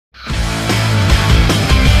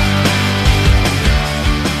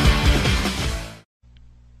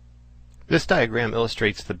This diagram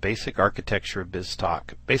illustrates the basic architecture of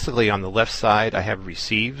BizTalk. Basically, on the left side I have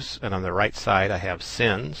receives, and on the right side I have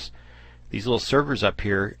sends. These little servers up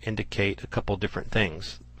here indicate a couple different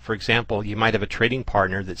things. For example, you might have a trading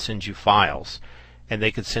partner that sends you files, and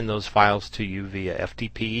they could send those files to you via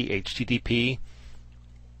FTP, HTTP.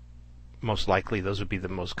 Most likely those would be the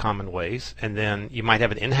most common ways. And then you might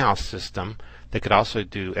have an in-house system that could also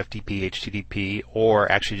do FTP, HTTP, or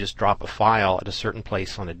actually just drop a file at a certain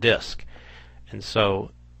place on a disk. And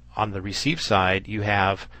so on the receive side you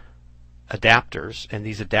have adapters, and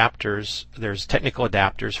these adapters, there's technical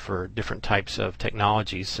adapters for different types of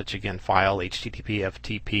technologies, such again file, HTTP,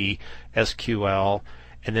 FTP, SQL,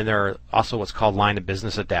 and then there are also what's called line of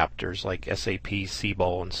business adapters like SAP,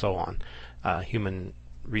 Siebel, and so on, human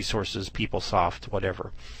resources, PeopleSoft,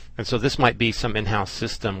 whatever. And so this might be some in-house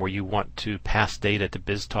system where you want to pass data to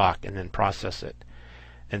BizTalk and then process it.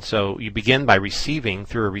 And so you begin by receiving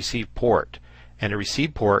through a receive port. And a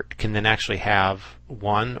receive port can then actually have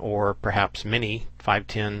one or perhaps many, 5,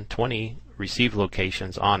 10, 20 receive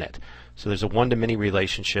locations on it. So there's a one-to-many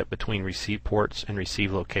relationship between receive ports and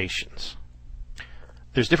receive locations.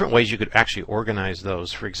 There's different ways you could actually organize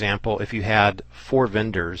those. For example, if you had 4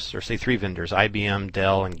 vendors, or say 3 vendors, IBM,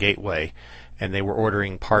 Dell, and Gateway, and they were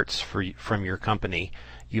ordering parts from your company,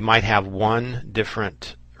 you might have one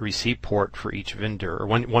different receive port for each vendor, or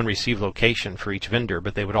one receive location for each vendor,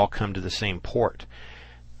 but they would all come to the same port.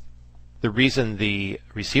 The reason the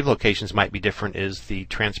receive locations might be different is the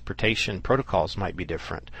transportation protocols might be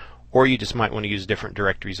different, or you just might want to use different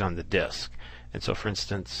directories on the disk. And so for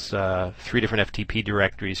instance, 3 different FTP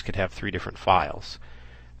directories could have 3 different files.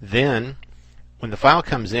 Then when the file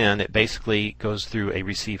comes in, it basically goes through a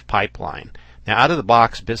receive pipeline. Now out of the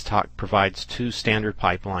box, BizTalk provides 2 standard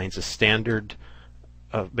pipelines, a standard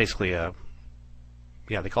basically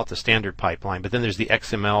they call it the standard pipeline, but then there's the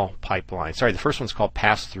XML pipeline. Sorry, the first one's called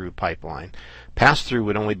pass-through pipeline. Pass-through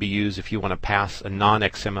would only be used if you want to pass a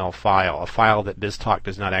non-XML file, a file that BizTalk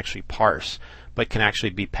does not actually parse, but can actually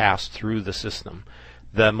be passed through the system.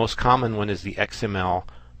 The most common one is the XML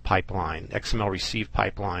pipeline, XML receive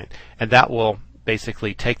pipeline, and that will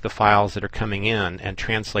basically take the files that are coming in and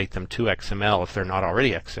translate them to XML if they're not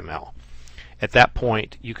already XML. At that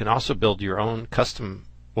point, you can also build your own custom,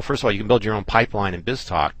 well, first of all, you can build your own pipeline in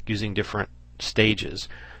BizTalk using different stages.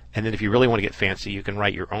 And then if you really want to get fancy, you can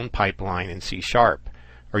write your own pipeline in C# or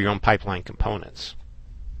your own pipeline components.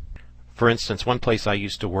 For instance, one place I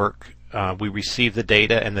used to work, we received the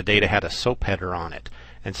data, and the data had a SOAP header on it.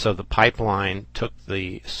 And so the pipeline took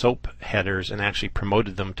the SOAP headers and actually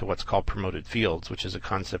promoted them to what's called promoted fields, which is a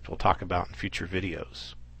concept we'll talk about in future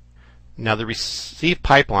videos. Now the receive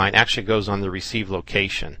pipeline actually goes on the receive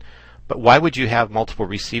location. But why would you have multiple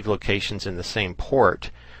receive locations in the same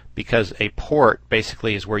port? Because a port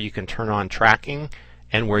basically is where you can turn on tracking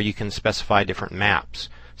and where you can specify different maps.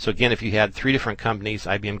 So again, if you had 3 different companies,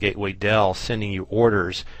 IBM, Gateway, Dell, sending you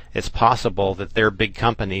orders, it's possible that they're big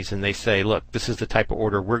companies and they say, look, this is the type of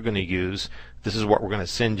order we're going to use, this is what we're going to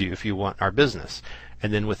send you if you want our business.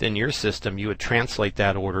 And then within your system you would translate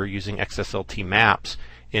that order using XSLT maps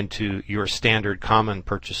into your standard common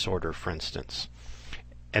purchase order, for instance.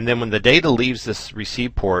 And then when the data leaves this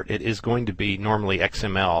receive port, it is going to be normally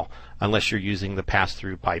XML unless you're using the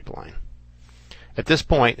pass-through pipeline. At this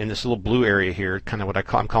point, in this little blue area here, kind of what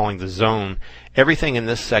I'm calling the zone, everything in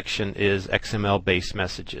this section is XML-based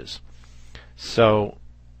messages. So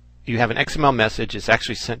you have an XML message. It's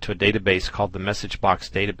actually sent to a database called the message box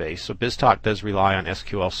database. So BizTalk does rely on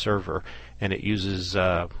SQL Server, and it uses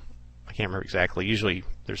I can't remember exactly. Usually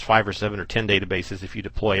there's 5 or 7 or 10 databases if you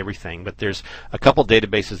deploy everything, but there's a couple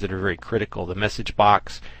databases that are very critical, the message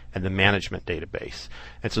box and the management database.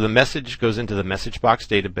 And so the message goes into the message box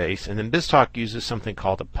database, and then BizTalk uses something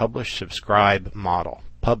called a publish subscribe model,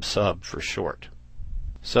 pub/sub for short.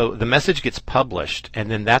 So the message gets published,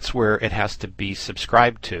 and then that's where it has to be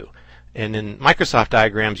subscribed to. And in Microsoft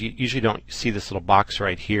diagrams you usually don't see this little box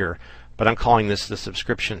right here, but I'm calling this the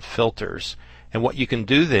subscription filters. And what you can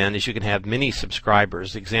do then is you can have many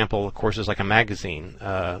subscribers. Example, of course, is like a magazine.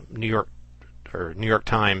 New York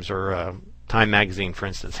Times or Time Magazine, for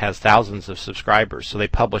instance, has thousands of subscribers. So they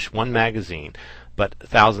publish one magazine, but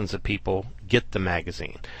thousands of people get the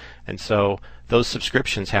magazine. And so those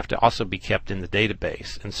subscriptions have to also be kept in the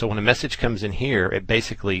database. And so when a message comes in here, it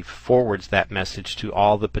basically forwards that message to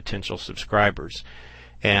all the potential subscribers.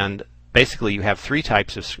 And basically you have 3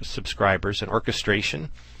 types of subscribers: an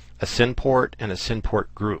orchestration, a send port, and a send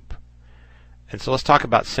port group. And so let's talk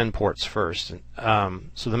about send ports first.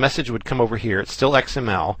 So the message would come over here. It's still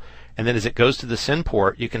XML, And then as it goes to the send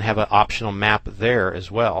port, you can have an optional map there as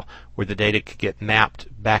well, where the data could get mapped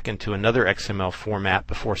back into another XML format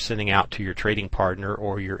before sending out to your trading partner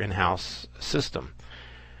or your in-house system.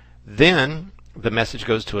 Then the message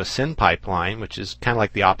goes to a send pipeline, which is kind of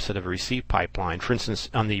like the opposite of a receive pipeline. For instance,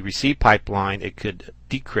 on the receive pipeline, it could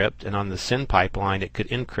decrypt, and on the send pipeline, it could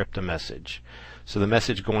encrypt a message. So the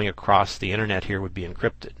message going across the internet here would be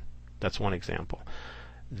encrypted. That's one example.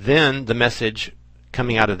 Then the message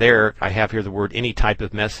coming out of there, I have here the word any type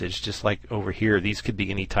of message, just like over here. These could be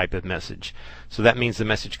any type of message. So that means the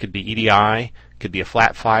message could be EDI, could be a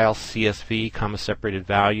flat file, CSV, comma separated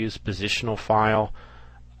values, positional file,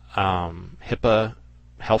 HIPAA,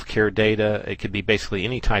 healthcare data. It could be basically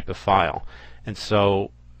any type of file. And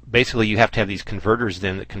so basically you have to have these converters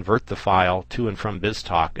then that convert the file to and from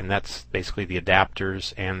BizTalk, and that's basically the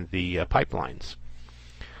adapters and the pipelines.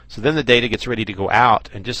 So then the data gets ready to go out,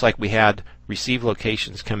 and just like we had receive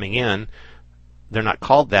locations coming in, they're not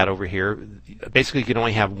called that over here. Basically you can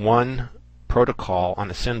only have one protocol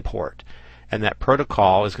on a send port, and that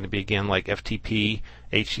protocol is going to be again like FTP,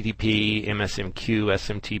 HTTP, MSMQ,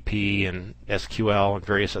 SMTP, and SQL, and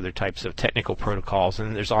various other types of technical protocols.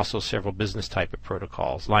 And there's also several business type of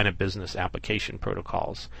protocols, line of business application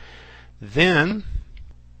protocols. Then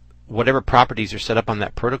whatever properties are set up on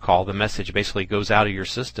that protocol, the message basically goes out of your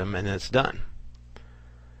system and then it's done.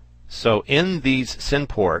 So in these send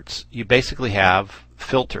ports, you basically have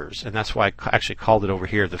filters, and that's why I actually called it over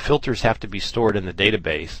here. The filters have to be stored in the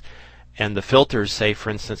database. And the filters say, for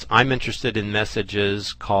instance, I'm interested in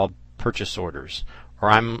messages called purchase orders, or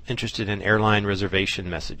I'm interested in airline reservation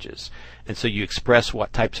messages. And so you express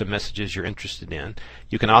what types of messages you're interested in.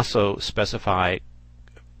 You can also specify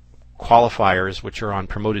qualifiers which are on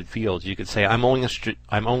promoted fields. You could say, I'm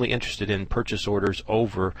only interested in purchase orders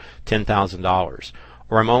over $10,000,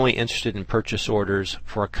 or I'm only interested in purchase orders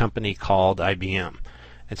for a company called IBM.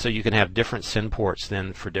 And so you can have different send ports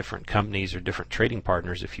then for different companies or different trading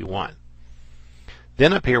partners if you want.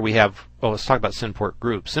 Then up here we have, well, let's talk about send port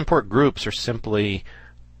groups. Send port groups are simply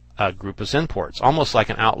a group of send ports, almost like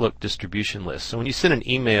an Outlook distribution list. So when you send an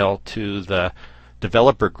email to the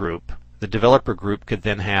developer group could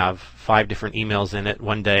then have 5 different emails in it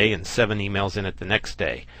one day and 7 emails in it the next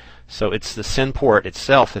day. So it's the send port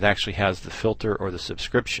itself that actually has the filter or the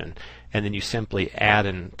subscription, and then you simply add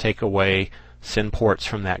and take away send ports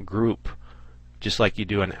from that group, just like you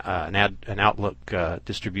do an Outlook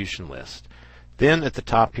distribution list. Then at the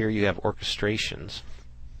top here you have orchestrations.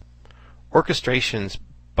 Orchestrations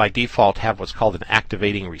by default have what's called an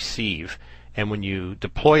activating receive, and when you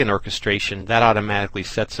deploy an orchestration, that automatically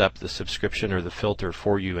sets up the subscription or the filter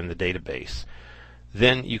for you in the database.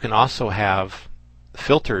 Then you can also have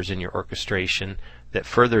filters in your orchestration that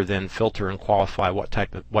further then filter and qualify what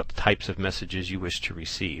types of messages you wish to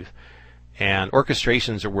receive. And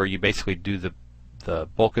orchestrations are where you basically do the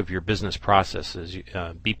bulk of your business processes,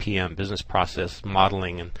 BPM, business process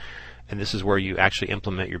modeling, and this is where you actually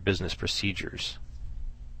implement your business procedures.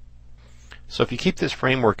 So if you keep this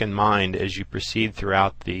framework in mind as you proceed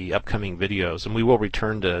throughout the upcoming videos, and we will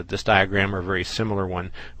return to this diagram or a very similar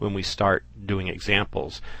one when we start doing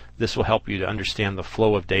examples, this will help you to understand the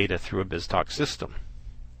flow of data through a BizTalk system.